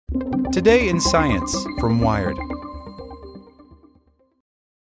Today in Science from Wired.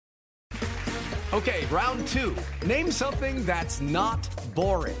 Okay, round two. Name something that's not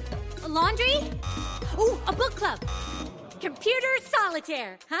boring. A laundry? Ooh, a book club. Computer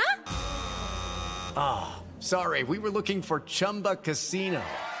solitaire, huh? Ah, sorry, we were looking for Chumba Casino.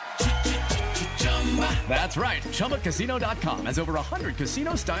 That's right, ChumbaCasino.com has over 100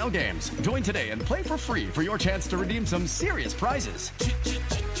 casino-style games. Join today and play for free for your chance to redeem some serious prizes.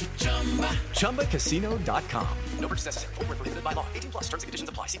 ChumbaCasino.com. No purchase necessary. Void where prohibited by law. 18+. Terms and conditions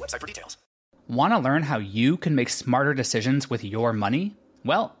apply. See website for details. Want to learn how you can make smarter decisions with your money?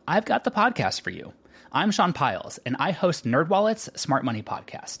 Well, I've got the podcast for you. I'm Sean Piles, and I host NerdWallet's Smart Money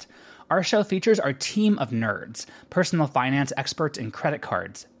Podcast. Our show features our team of nerds, personal finance experts in credit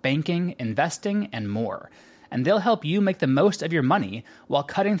cards, banking, investing, and more. And they'll help you make the most of your money while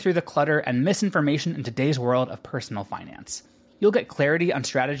cutting through the clutter and misinformation in today's world of personal finance. You'll get clarity on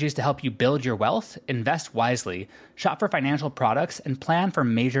strategies to help you build your wealth, invest wisely, shop for financial products, and plan for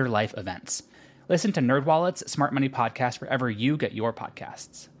major life events. Listen to NerdWallet's Smart Money Podcast wherever you get your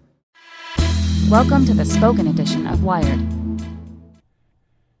podcasts. Welcome to the spoken edition of Wired.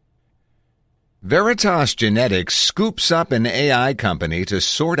 Veritas Genetics scoops up an AI company to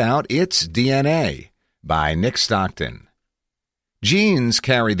sort out its DNA, by Nick Stockton. Genes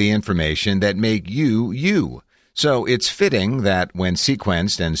carry the information that make you, you. So it's fitting that when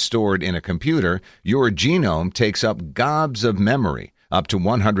sequenced and stored in a computer, your genome takes up gobs of memory, up to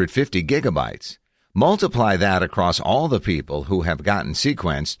 150 gigabytes. Multiply that across all the people who have gotten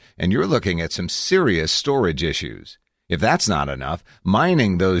sequenced, and you're looking at some serious storage issues. If that's not enough,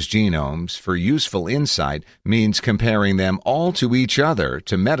 mining those genomes for useful insight means comparing them all to each other,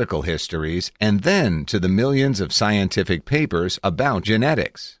 to medical histories, and then to the millions of scientific papers about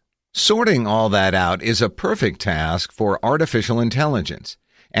genetics. Sorting all that out is a perfect task for artificial intelligence,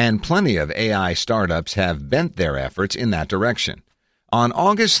 and plenty of AI startups have bent their efforts in that direction. On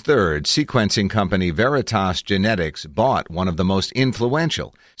August 3rd, sequencing company Veritas Genetics bought one of the most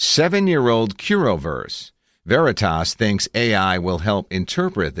influential, 7-year-old Curoverse. Veritas thinks AI will help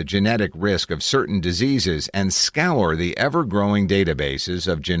interpret the genetic risk of certain diseases and scour the ever-growing databases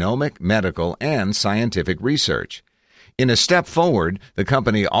of genomic, medical, and scientific research. In a step forward, the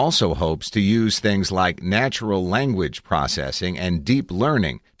company also hopes to use things like natural language processing and deep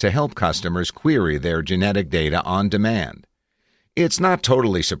learning to help customers query their genetic data on demand. It's not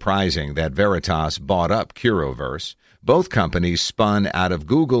totally surprising that Veritas bought up Curoverse. Both companies spun out of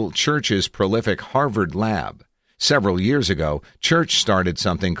Google Church's prolific Harvard lab. Several years ago, Church started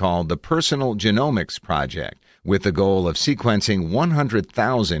something called the Personal Genomics Project, with the goal of sequencing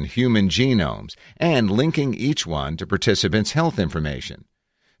 100,000 human genomes and linking each one to participants' health information.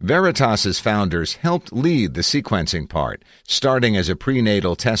 Veritas's founders helped lead the sequencing part, starting as a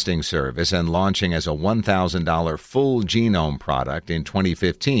prenatal testing service and launching as a $1,000 full genome product in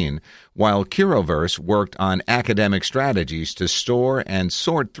 2015, while Curoverse worked on academic strategies to store and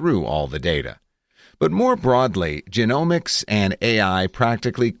sort through all the data. But more broadly, genomics and AI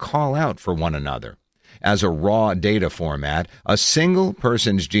practically call out for one another. As a raw data format, a single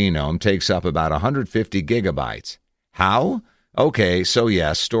person's genome takes up about 150 gigabytes. How? Okay, so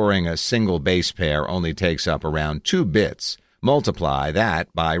yes, storing a single base pair only takes up around 2 bits. Multiply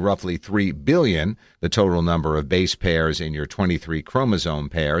that by roughly 3 billion, the total number of base pairs in your 23 chromosome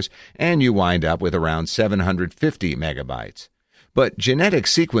pairs, and you wind up with around 750 megabytes. But genetic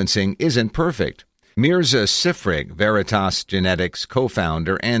sequencing isn't perfect. Mirza Sifrig, Veritas Genetics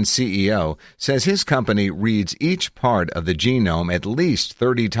co-founder and CEO, says his company reads each part of the genome at least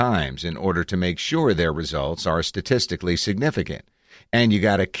 30 times in order to make sure their results are statistically significant. And you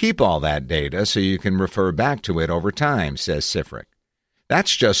got to keep all that data so you can refer back to it over time, says Sifrig.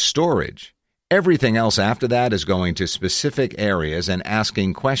 That's just storage. Everything else after that is going to specific areas and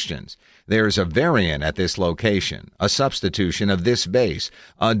asking questions. There's a variant at this location, a substitution of this base,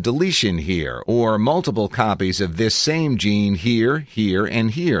 a deletion here, or multiple copies of this same gene here, here,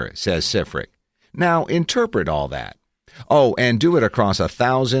 and here, says Sifrig. Now interpret all that. Oh, and do it across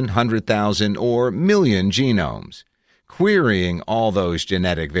 1,000, 100,000, or million genomes. Querying all those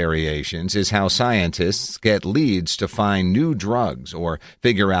genetic variations is how scientists get leads to find new drugs or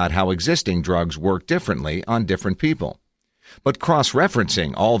figure out how existing drugs work differently on different people. But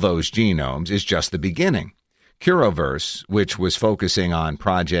cross-referencing all those genomes is just the beginning. Curoverse, which was focusing on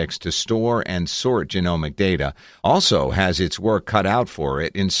projects to store and sort genomic data, also has its work cut out for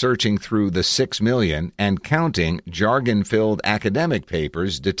it in searching through the 6 million and counting jargon-filled academic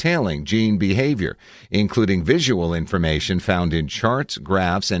papers detailing gene behavior, including visual information found in charts,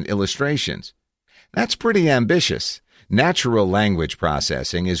 graphs, and illustrations. That's pretty ambitious. Natural language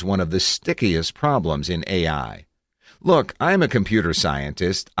processing is one of the stickiest problems in AI. Look, I'm a computer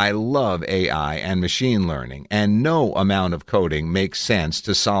scientist. I love AI and machine learning, and no amount of coding makes sense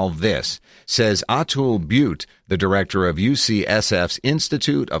to solve this, says Atul Butte, the director of UCSF's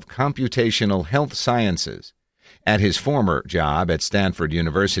Institute of Computational Health Sciences. At his former job at Stanford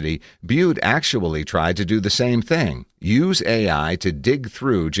University, Butte actually tried to do the same thing, use AI to dig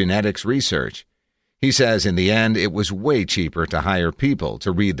through genetics research. He says in the end it was way cheaper to hire people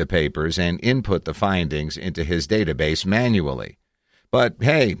to read the papers and input the findings into his database manually. But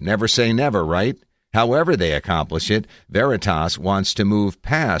hey, never say never, right? However they accomplish it, Veritas wants to move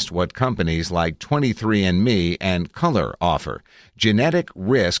past what companies like 23andMe and Color offer, genetic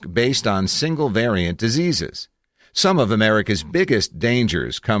risk based on single-variant diseases. Some of America's biggest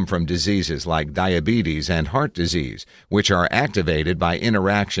dangers come from diseases like diabetes and heart disease, which are activated by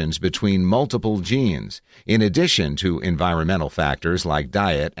interactions between multiple genes, in addition to environmental factors like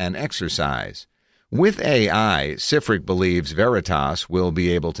diet and exercise. With AI, Sifric believes Veritas will be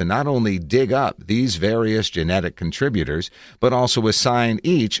able to not only dig up these various genetic contributors, but also assign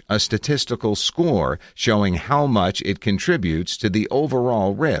each a statistical score showing how much it contributes to the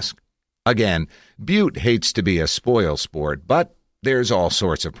overall risk. Again, Butte hates to be a spoilsport, but there's all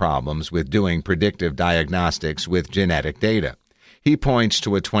sorts of problems with doing predictive diagnostics with genetic data. He points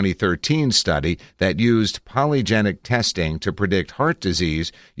to a 2013 study that used polygenic testing to predict heart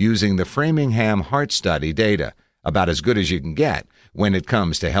disease using the Framingham Heart Study data, about as good as you can get when it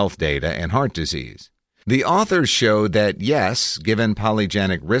comes to health data and heart disease. The authors showed that, yes, given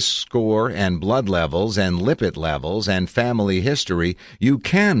polygenic risk score and blood levels and lipid levels and family history, you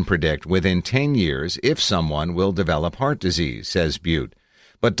can predict within 10 years if someone will develop heart disease, says Butte.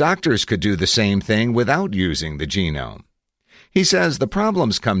 But doctors could do the same thing without using the genome. He says the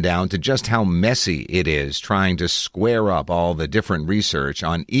problems come down to just how messy it is trying to square up all the different research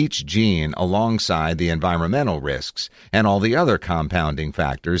on each gene alongside the environmental risks and all the other compounding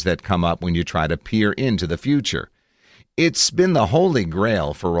factors that come up when you try to peer into the future. It's been the holy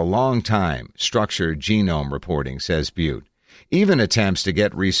grail for a long time, structured genome reporting, says Butte. Even attempts to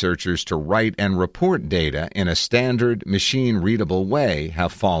get researchers to write and report data in a standard, machine-readable way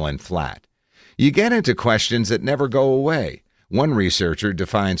have fallen flat. You get into questions that never go away. One researcher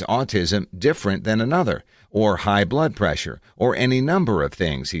defines autism different than another, or high blood pressure, or any number of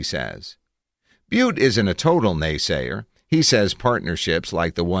things, he says. Butte isn't a total naysayer. He says partnerships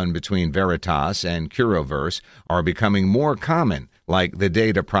like the one between Veritas and Curoverse are becoming more common, like the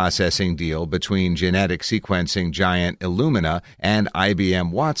data processing deal between genetic sequencing giant Illumina and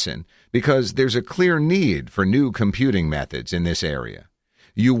IBM Watson, because there's a clear need for new computing methods in this area.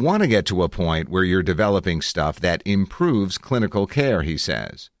 You want to get to a point where you're developing stuff that improves clinical care, he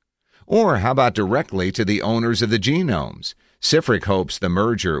says. Or how about directly to the owners of the genomes? Sifric hopes the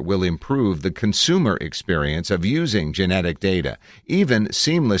merger will improve the consumer experience of using genetic data, even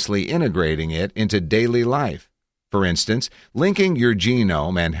seamlessly integrating it into daily life. For instance, linking your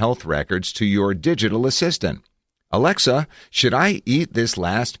genome and health records to your digital assistant. Alexa, should I eat this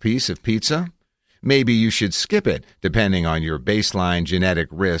last piece of pizza? Maybe you should skip it, depending on your baseline genetic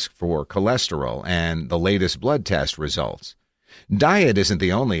risk for cholesterol and the latest blood test results. Diet isn't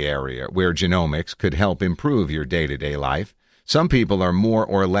the only area where genomics could help improve your day-to-day life. Some people are more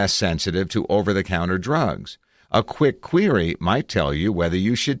or less sensitive to over-the-counter drugs. A quick query might tell you whether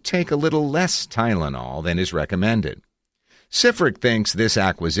you should take a little less Tylenol than is recommended. Sifric thinks this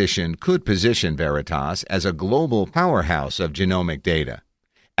acquisition could position Veritas as a global powerhouse of genomic data.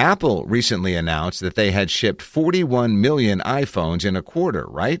 Apple recently announced that they had shipped 41 million iPhones in a quarter,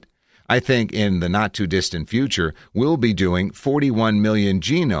 right? I think in the not-too-distant future, we'll be doing 41 million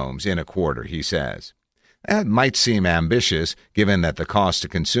genomes in a quarter, he says. That might seem ambitious, given that the cost to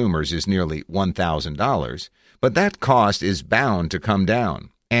consumers is nearly $1,000, but that cost is bound to come down,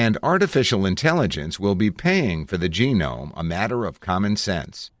 and artificial intelligence will be paying for the genome a matter of common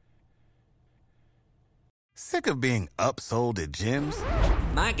sense. Sick of being upsold at gyms?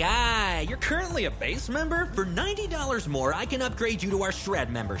 My guy, you're currently a base member? For $90 more, I can upgrade you to our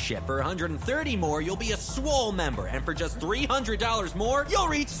Shred membership. For $130 more, you'll be a Swole member. And for just $300 more, you'll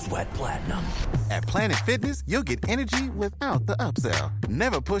reach Sweat Platinum. At Planet Fitness, you'll get energy without the upsell.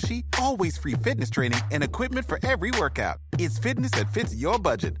 Never pushy, always free fitness training and equipment for every workout. It's fitness that fits your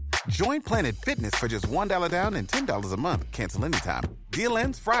budget. Join Planet Fitness for just $1 down and $10 a month. Cancel anytime. Deal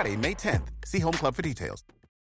ends Friday, May 10th. See Home Club for details.